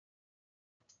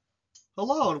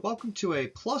Hello and welcome to a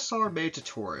plus R made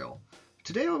tutorial.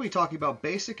 Today we'll be talking about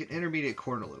basic and intermediate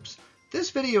corner loops.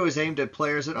 This video is aimed at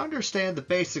players that understand the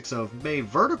basics of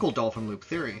vertical dolphin loop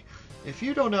theory. If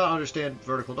you don't understand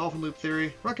vertical dolphin loop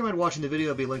theory, recommend watching the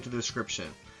video. It'll be linked in the description.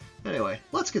 Anyway,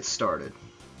 let's get started.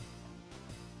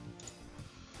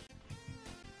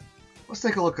 Let's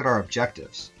take a loop at our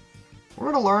objectives.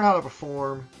 We're going to learn how to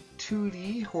perform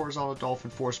 2D horizontal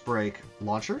dolphin force break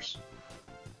launchers,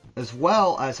 as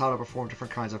well as how to perform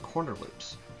different kinds of corner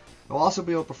loops. We'll also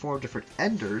be able to perform different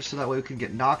enders, so that way we can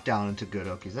get knocked down into good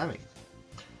okizeme.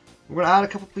 We're going to add a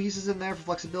couple pieces in there for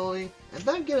flexibility, and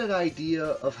then get an idea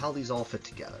of how these all fit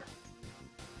together.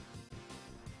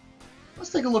 Let's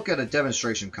take a look at a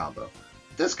demonstration combo.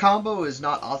 This combo is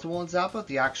not optimal in Zappa.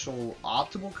 The actual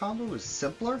optimal combo is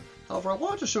simpler. However, I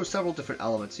wanted to show several different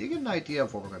elements so you get an idea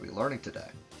of what we're going to be learning today.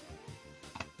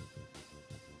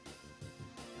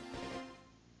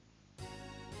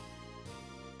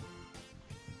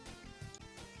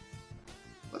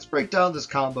 Let's break down this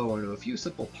combo into a few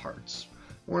simple parts.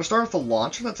 We're going to start with the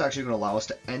launcher that's actually going to allow us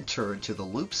to enter into the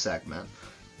loop segment.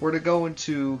 We're going to go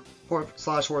into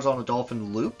 /horizontal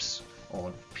dolphin loops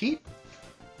on repeat,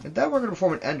 and then we're going to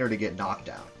perform an ender to get knocked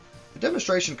down. The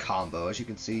demonstration combo, as you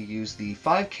can see, used the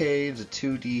 5K into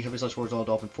 2D heavy /horizontal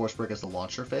dolphin force break as the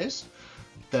launcher phase.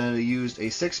 Then it used a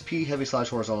 6P heavy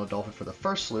 /horizontal dolphin for the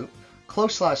first loop,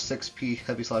 close /6P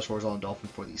heavy /horizontal dolphin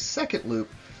for the second loop,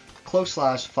 close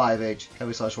 /5H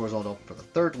heavy /horizontal dolphin for the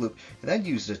third loop, and then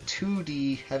used a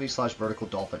 2D heavy /vertical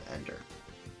dolphin ender.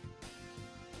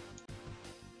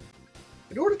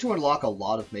 In order to unlock a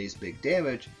lot of May's big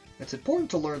damage, it's important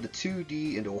to learn the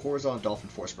 2D into a horizontal dolphin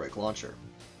force break launcher.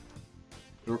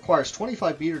 It requires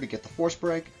 25 meter to get the force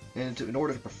break, and in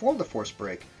order to perform the force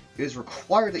break, it is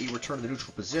required that you return to the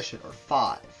neutral position, or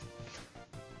 5.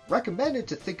 Recommended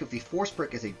to think of the force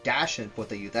break as a dash input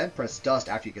that you then press dust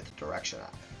after you get the direction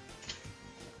out.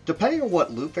 Depending on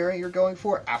what loop variant you're going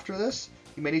for after this,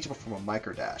 you may need to perform a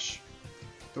micro dash.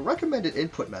 The recommended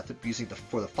input method using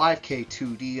for the 5K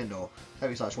 2D into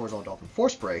heavy /horizontal dolphin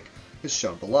force break is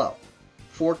shown below.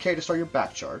 4K to start your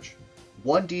back charge,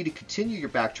 1D to continue your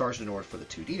back charge in order for the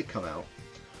 2D to come out,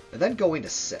 and then going to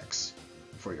 6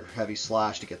 for your heavy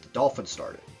slash to get the dolphin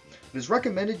started. It is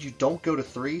recommended you don't go to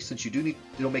 3 since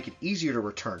it'll make it easier to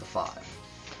return to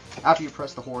 5. After you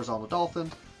press the horizontal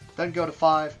dolphin, then go to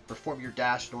 5, perform your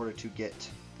dash in order to get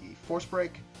the force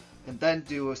break, and then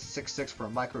do a 6-6 for a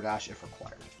micro dash if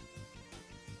required.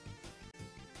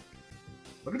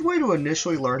 A good way to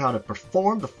initially learn how to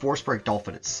perform the force break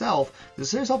dolphin itself is to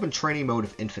set yourself in training mode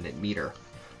of infinite meter.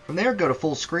 From there, go to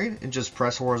full screen and just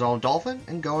press horizontal dolphin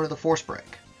and go into the force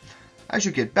break. As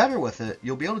you get better with it,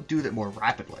 you'll be able to do that more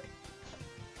rapidly.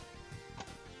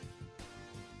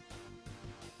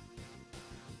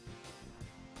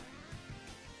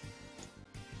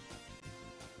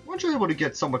 Once you're able to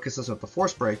get somewhat consistent with the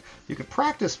force break, you can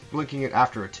practice blinking it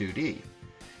after a 2D.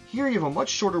 Here you have a much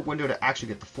shorter window to actually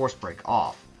get the force break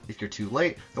off. If you're too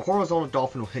late, the horizontal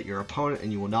dolphin will hit your opponent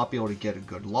and you will not be able to get a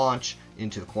good launch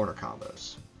into the corner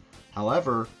combos.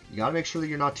 However, you gotta make sure that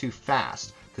you're not too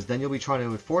fast, because then you'll be trying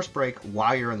to force break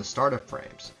while you're in the startup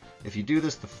frames. If you do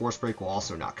this, the force break will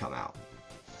also not come out.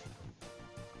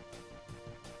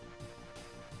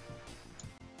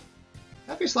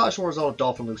 Heavy /horizontal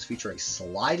dolphin loops feature a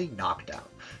sliding knockdown.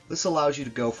 This allows you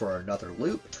to go for another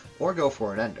loop or go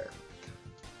for an ender.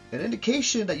 An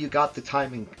indication that you got the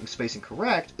timing and spacing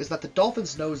correct is that the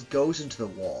dolphin's nose goes into the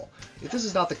wall. If this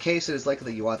is not the case, it is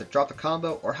likely that you either drop the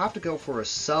combo or have to go for a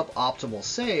suboptimal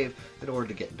save in order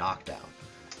to get knocked down.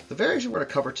 The variants we're going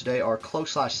to cover today are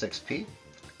close /6P,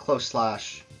 close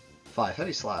 /5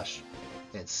 heavy slash,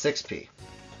 and 6P.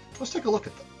 Let's take a look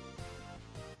at them.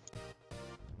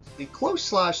 The close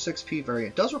 /6P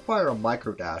variant does require a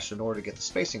micro dash in order to get the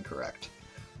spacing correct.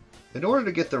 In order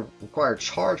to get the required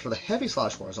charge for the heavy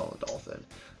 /horizontal dolphin,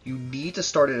 you need to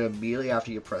start it immediately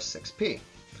after you press 6P.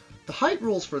 The height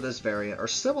rules for this variant are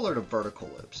similar to vertical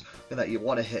loops, in that you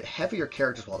want to hit heavier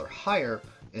characters while they're higher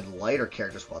and lighter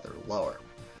characters while they're lower.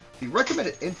 The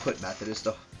recommended input method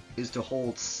is to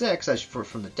hold 6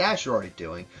 from the dash you're already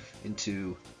doing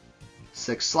into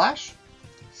 6 slash,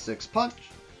 6 punch,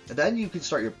 and then you can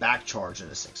start your back charge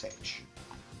into 6H.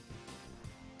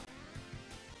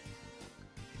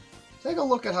 Take a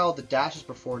look at how the dash is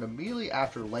performed immediately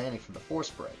after landing from the force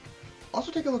break.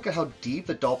 Also take a look at how deep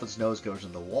the dolphin's nose goes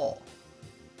in the wall.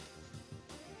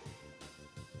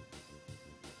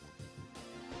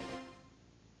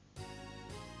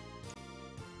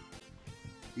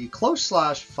 The close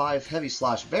 /5 heavy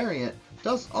slash variant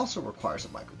also requires a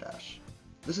micro dash.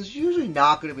 This is usually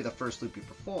not going to be the first loop you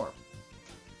perform.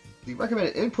 The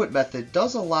recommended input method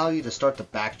does allow you to start the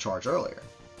back charge earlier.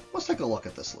 Let's take a look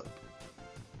at this loop.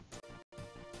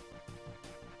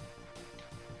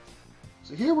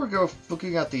 So here we're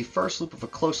looking at the first loop of a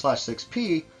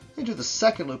close/6P into the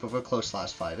second loop of a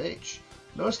close/5H.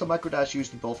 Notice the microdash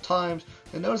used in both times,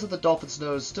 and notice that the dolphin's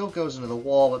nose still goes into the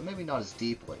wall, but maybe not as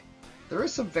deeply. There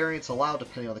is some variance allowed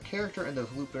depending on the character and the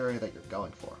loop area that you're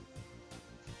going for.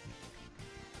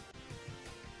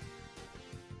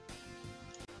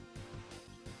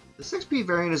 The 6P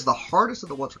variant is the hardest of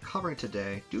the ones we're covering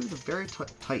today due to the very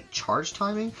tight charge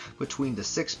timing between the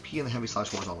 6P and the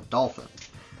heavy/horizontal dolphin.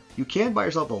 You can buy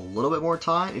yourself a little bit more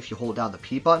time if you hold down the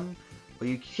P button, but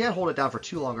you can't hold it down for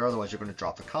too long or otherwise you're going to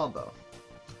drop the combo.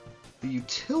 The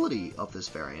utility of this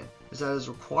variant is that it is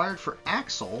required for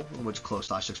Axel, in which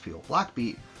close/6P will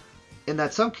blackbeat, in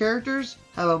that some characters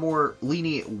have a more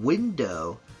lenient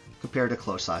window compared to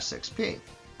close/6P.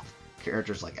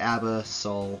 Characters like Abba,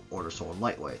 Soul, Order Soul, and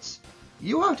Lightweights.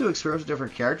 You have to experiment with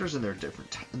different characters and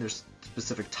their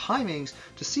specific timings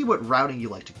to see what routing you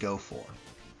like to go for.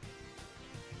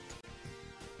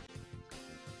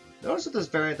 Notice with this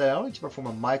variant that I don't need to perform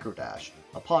a micro dash.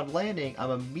 Upon landing,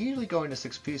 I'm immediately going to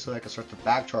 6P so that I can start the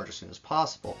back charge as soon as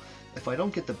possible. If I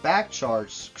don't get the back charge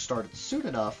started soon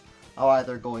enough, I'm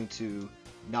either going to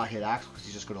not hit Axel because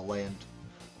he's just going to land,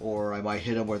 or I might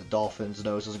hit him where the dolphin's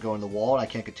nose doesn't go in the wall and I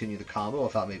can't continue the combo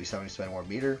without maybe having to spend more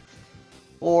meter,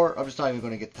 or I'm just not even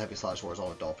going to get the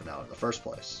heavy/horizontal dolphin out in the first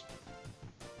place.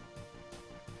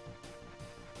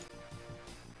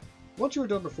 Once you are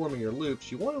done performing your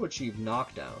loops, you want to achieve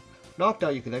knockdown.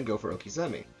 Knockdown, you can then go for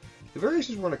Okizeme. The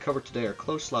variations we're going to cover today are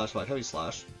close/5 heavy/,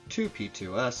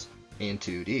 2P2S, and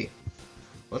 2D.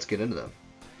 Let's get into them.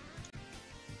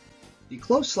 The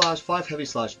close/5 heavy/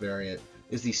 variant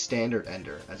is the standard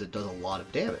ender, as it does a lot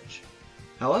of damage.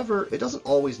 However, it doesn't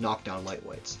always knock down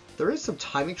lightweights. There is some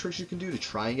timing tricks you can do to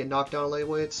try and get knocked down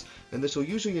lightweights, and this will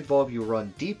usually involve you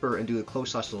run deeper and do the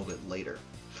close/ a little bit later.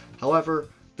 However,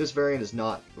 this variant is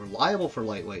not reliable for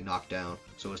lightweight knockdown,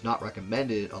 so it's not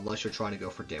recommended unless you're trying to go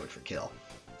for damage for kill.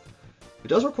 It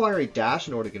does require a dash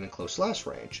in order to get in close slash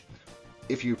range.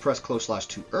 If you press close slash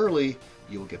too early,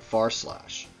 you will get far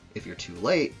slash. If you're too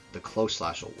late, the close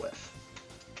slash will whiff.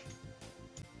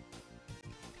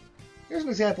 Here's an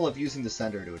example of using the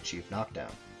sender to achieve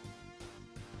knockdown.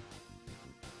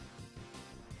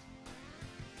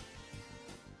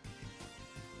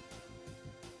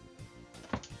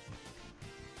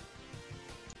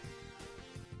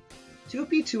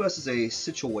 P2S is a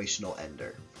situational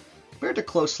ender. Compared to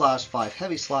close/5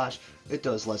 heavy/, it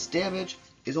does less damage,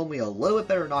 is only a little bit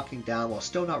better knocking down while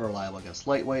still not reliable against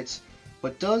lightweights,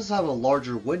 but does have a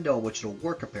larger window in which it'll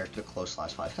work compared to the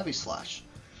close/5 heavy/.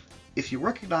 If you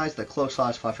recognize that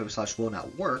close/5 heavy/ will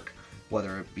not work,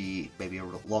 whether it be maybe a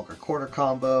longer corner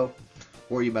combo,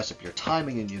 or you mess up your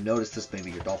timing and you notice this,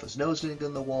 maybe your dolphin's nose didn't get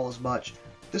in the wall as much,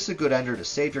 this is a good ender to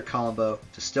save your combo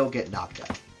to still get knocked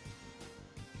out.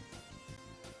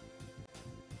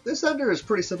 This ender is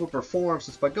pretty simple to perform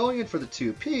since by going in for the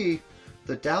 2P,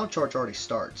 the down charge already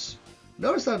starts.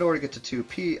 Notice that in order to get to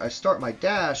 2P, I start my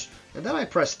dash, and then I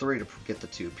press 3 to get the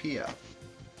 2P out.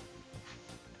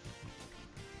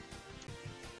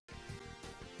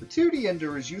 The 2D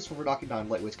ender is useful for knocking down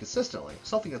lightweights consistently,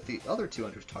 something that the other two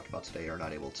enders talked about today are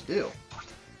not able to do.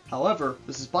 However,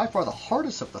 this is by far the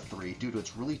hardest of the three due to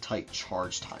its really tight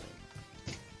charge timing.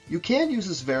 You can use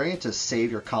this variant to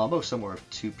save your combo somewhere with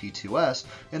 2P2S,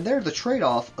 and there the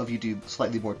trade-off of you do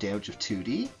slightly more damage with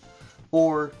 2D,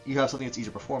 or you have something that's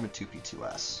easier to perform in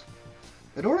 2P2S.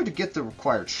 In order to get the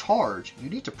required charge, you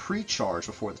need to pre-charge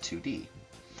before the 2D.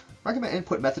 Recommended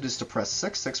input method is to press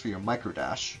 6-6 for your micro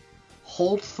dash,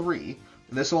 hold 3,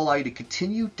 and this will allow you to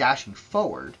continue dashing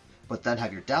forward, but then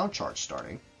have your down charge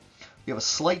starting. You have a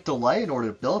slight delay in order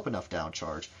to build up enough down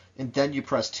charge, and then you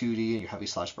press 2D and your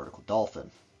heavy/vertical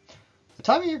dolphin. The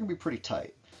timing here can be pretty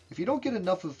tight. If you don't get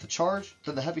enough of the charge,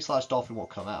 then the heavy/dolphin won't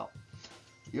come out.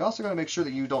 You also got to make sure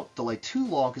that you don't delay too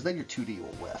long, because then your 2D will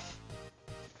whiff.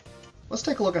 Let's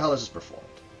take a look at how this is performed.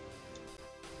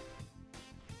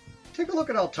 Take a look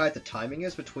at how tight the timing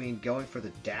is between going for the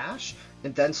dash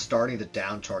and then starting the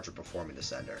down charge or performing the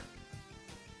sender.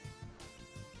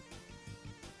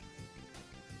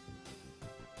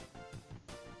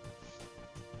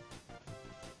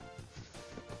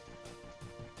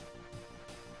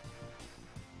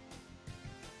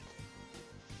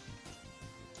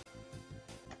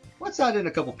 Let's add in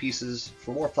a couple pieces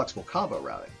for more flexible combo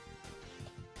routing.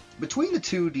 Between the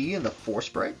 2D and the force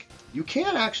break, you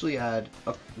can actually add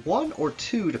one or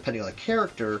two, depending on the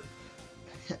character,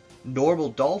 normal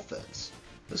dolphins.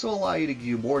 This will allow you to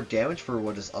do more damage for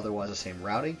what is otherwise the same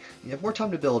routing, and you have more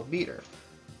time to build meter.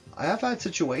 I have had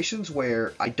situations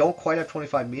where I don't quite have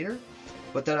 25 meter,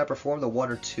 but then I perform the 1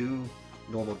 or 2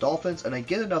 normal dolphins, and I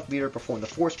get enough meter to perform the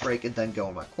force break and then go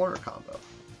in my corner combo.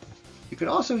 You can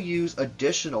also use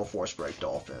additional force break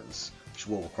dolphins, which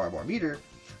will require more meter,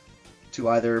 to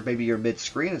either maybe your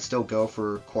mid-screen and still go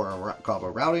for corner combo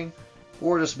routing,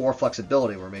 or just more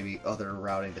flexibility where maybe other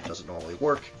routing that doesn't normally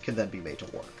work can then be made to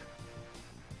work.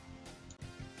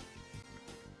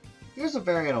 Here's a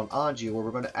variant on Anji where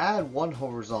we're going to add one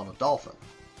horizontal dolphin.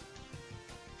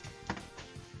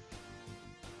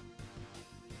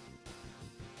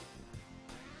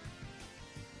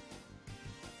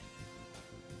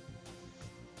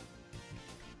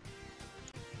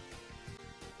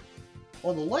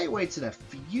 On the lightweights and a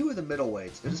few of the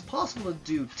middleweights, it is possible to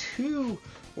do 2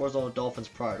 horizontal dolphins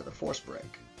prior to the force break.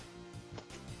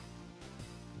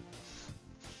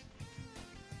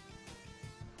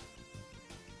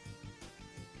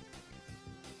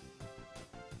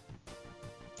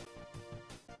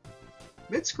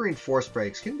 Mid-screen force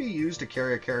breaks can be used to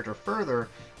carry a character further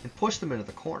and push them into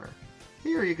the corner.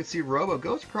 Here you can see Robo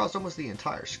goes across almost the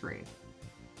entire screen.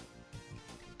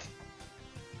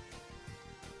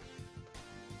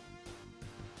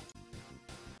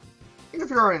 Even if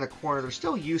you're already in the corner, there's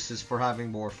still uses for having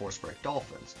more force break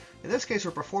dolphins. In this case,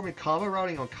 we're performing combo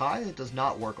routing on Kai that does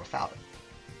not work without it.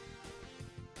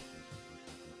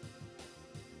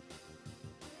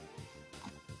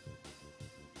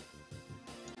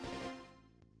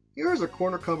 Here is a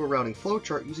corner combo routing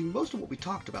flowchart using most of what we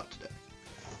talked about today.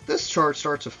 This chart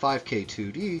starts with 5k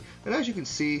 2D, and as you can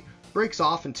see, breaks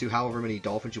off into however many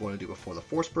dolphins you want to do before the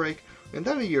force break, and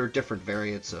then your different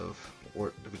variants of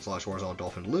horizontal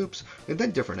dolphin loops, and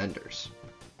then different enders.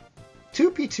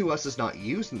 2P2S is not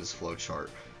used in this flowchart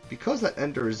because that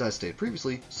ender is, as stated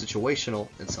previously, situational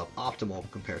and suboptimal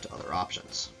compared to other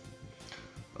options.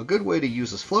 A good way to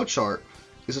use this flowchart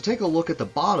is to take a look at the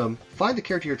bottom, find the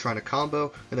character you're trying to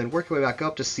combo, and then work your way back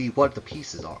up to see what the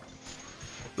pieces are.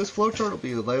 This flowchart will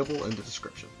be available in the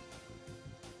description.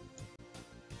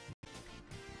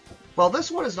 While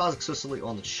this one is not explicitly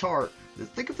on the chart,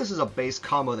 think of this as a base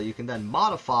combo that you can then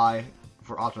modify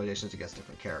for optimizations against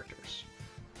different characters.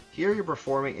 Here you're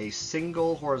performing a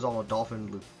single horizontal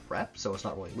dolphin loop rep, so it's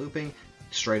not really looping,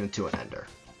 straight into an ender.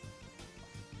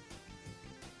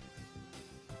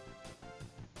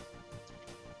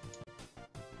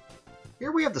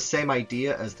 Here we have the same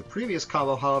idea as the previous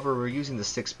combo, however we're using the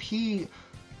 6P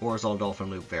horizontal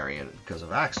dolphin loop variant because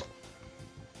of Axel.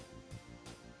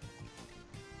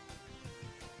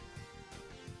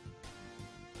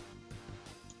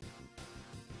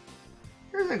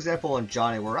 Here's an example on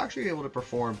Johnny where we're actually able to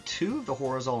perform 2 of the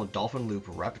horizontal dolphin loop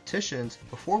repetitions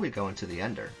before we go into the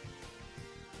ender.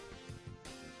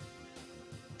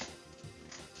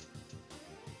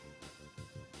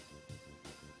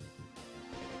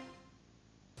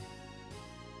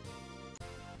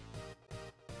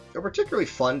 A particularly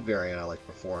fun variant I like to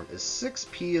perform is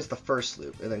 6P as the first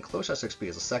loop, and then close shot 6P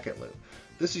as the second loop.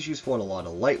 This is useful in a lot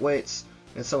of lightweights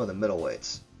and some of the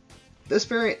middleweights. This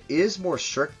variant is more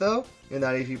strict though, in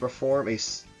that if you perform a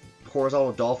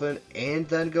horizontal dolphin and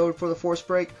then go for the force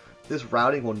break, this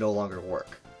routing will no longer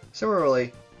work.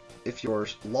 Similarly, if your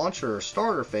launcher or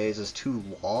starter phase is too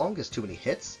long, has too many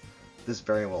hits, this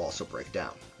variant will also break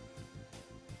down.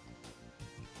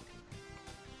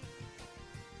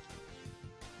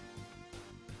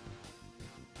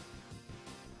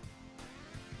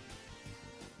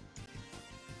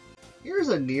 Here's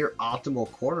a near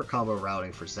optimal corner combo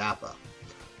routing for Zappa.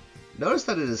 Notice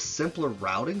that it is simpler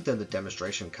routing than the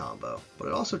demonstration combo, but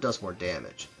it also does more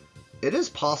damage. It is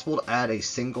possible to add a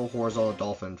single horizontal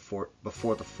dolphin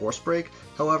before the force break,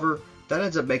 however, that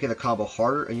ends up making the combo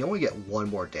harder and you only get 1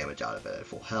 more damage out of it at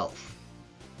full health.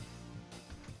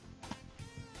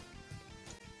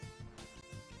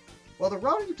 While the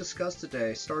routing we discussed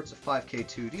today starts at 5k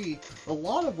 2D, a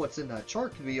lot of what's in that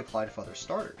chart can be applied to other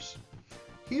starters.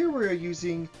 Here we are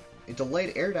using a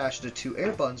delayed air dash to 2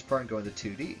 air buttons prior to going to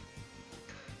 2D.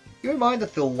 Keep in mind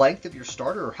that the length of your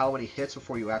starter, or how many hits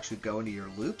before you actually go into your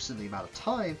loops and the amount of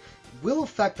time, will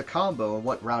affect the combo and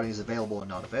what routing is available and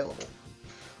not available.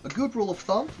 A good rule of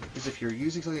thumb is if you're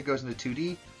using something that goes into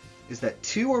 2D, is that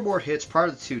 2 or more hits prior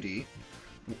to the 2D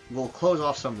will close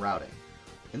off some routing.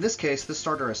 In this case, this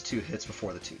starter has 2 hits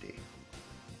before the 2D.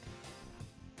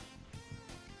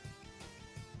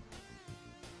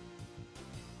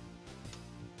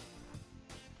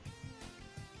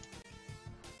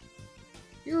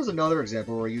 Here's another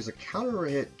example where we use a counter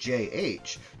hit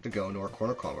JH to go into our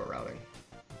corner combo routing.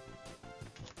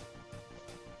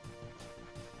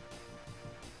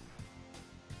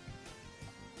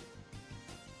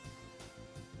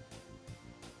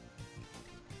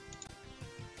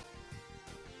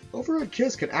 overhead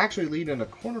kiss can actually lead into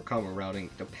corner combo routing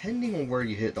depending on where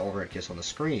you hit the overhead kiss on the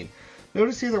screen.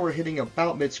 Notice here that we're hitting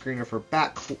about mid-screen if we're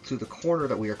back to the corner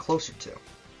that we are closer to.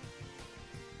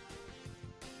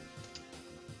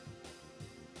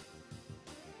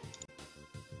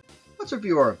 Let's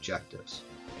review our objectives.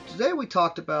 Today we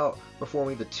talked about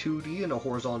performing the 2D and a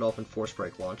horizontal dolphin force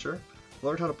break launcher. We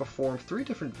learned how to perform 3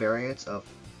 different variants of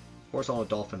horizontal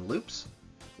dolphin loops.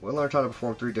 We learned how to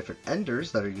perform 3 different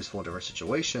enders that are useful in different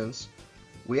situations.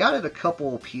 We added a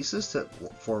couple pieces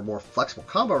for more flexible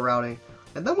combo routing,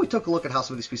 and then we took a look at how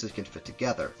some of these pieces can fit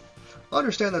together.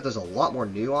 Understand that there's a lot more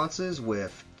nuances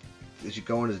as you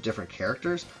go into the different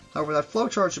characters. However, that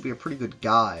flowchart should be a pretty good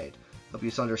guide. Help you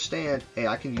to understand, hey,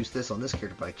 I can use this on this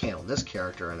character, but I can't on this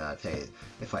character, and that, hey,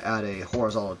 if I add a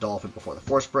horizontal dolphin before the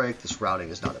force break, this routing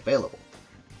is not available.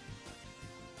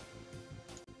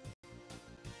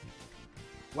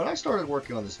 When I started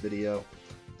working on this video,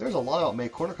 there's a lot about May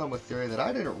corner combo theory that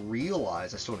I didn't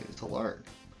realize I still needed to learn.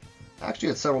 I actually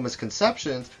had several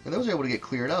misconceptions, and those were able to get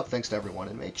cleared up thanks to everyone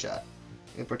in May chat.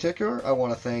 In particular, I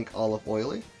want to thank Olive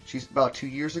Oily. She's about 2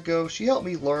 years ago. She helped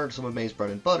me learn some of May's bread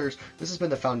and butters. This has been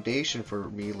the foundation for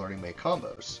me learning May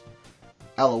combos.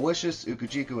 Aloysius,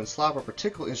 Ukujiku, and Slap are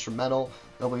particularly instrumental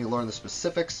in helping me learn the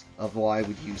specifics of why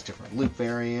we'd use different loop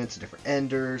variants and different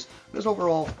enders. Just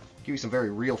overall, give you some very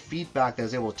real feedback that I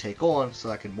was able to take on so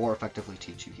I can more effectively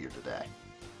teach you here today.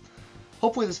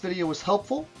 Hopefully this video was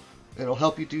helpful. It'll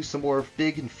help you do some more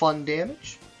big and fun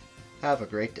damage. Have a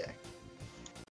great day.